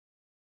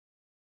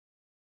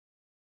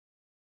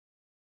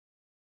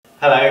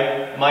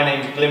Hello, my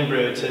name is Glyn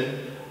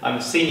Brewerton. I'm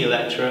a Senior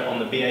Lecturer on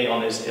the BA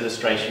Honours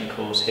Illustration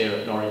course here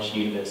at Norwich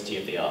University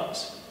of the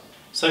Arts.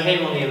 So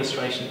here on the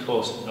illustration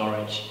course at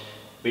Norwich,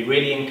 we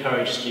really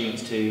encourage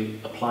students to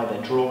apply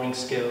their drawing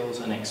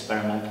skills and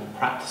experimental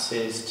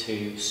practices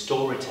to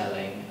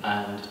storytelling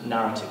and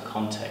narrative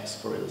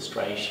context for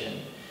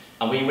illustration.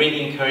 And we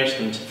really encourage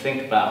them to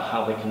think about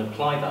how they can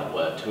apply that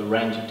work to a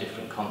range of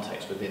different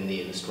contexts within the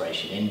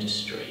illustration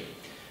industry.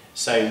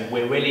 So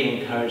we're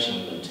really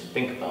encouraging them to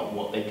think about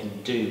what they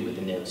can do with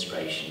an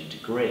illustration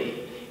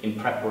degree in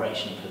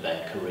preparation for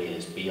their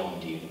careers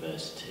beyond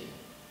university.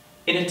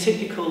 In a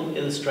typical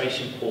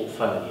illustration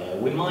portfolio,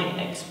 we might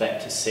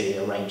expect to see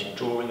a range of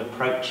drawing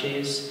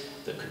approaches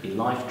that could be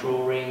life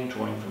drawing,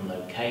 drawing from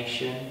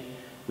location.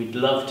 We'd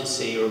love to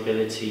see your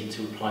ability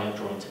to apply your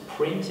drawing to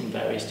print in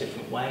various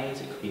different ways.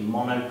 It could be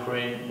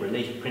monoprint,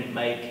 relief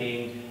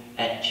printmaking,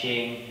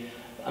 etching.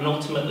 And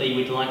ultimately,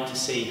 we'd like to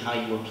see how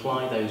you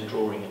apply those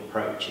drawing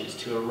approaches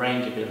to a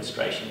range of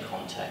illustration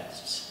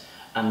contexts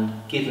and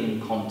given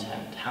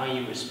content, how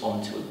you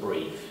respond to a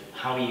brief,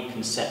 how you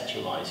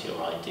conceptualise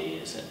your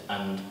ideas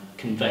and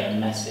convey a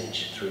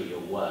message through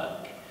your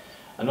work.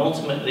 And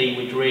ultimately,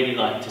 we'd really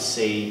like to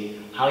see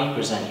how you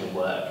present your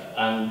work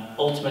and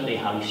ultimately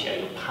how you show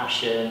your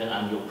passion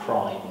and your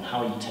pride and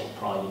how you take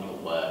pride in your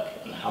work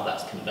and how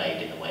that's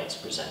conveyed in the way it's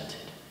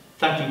presented.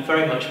 Thank you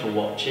very much for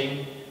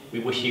watching. We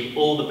wish you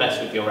all the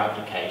best with your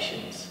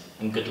applications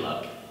and good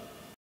luck.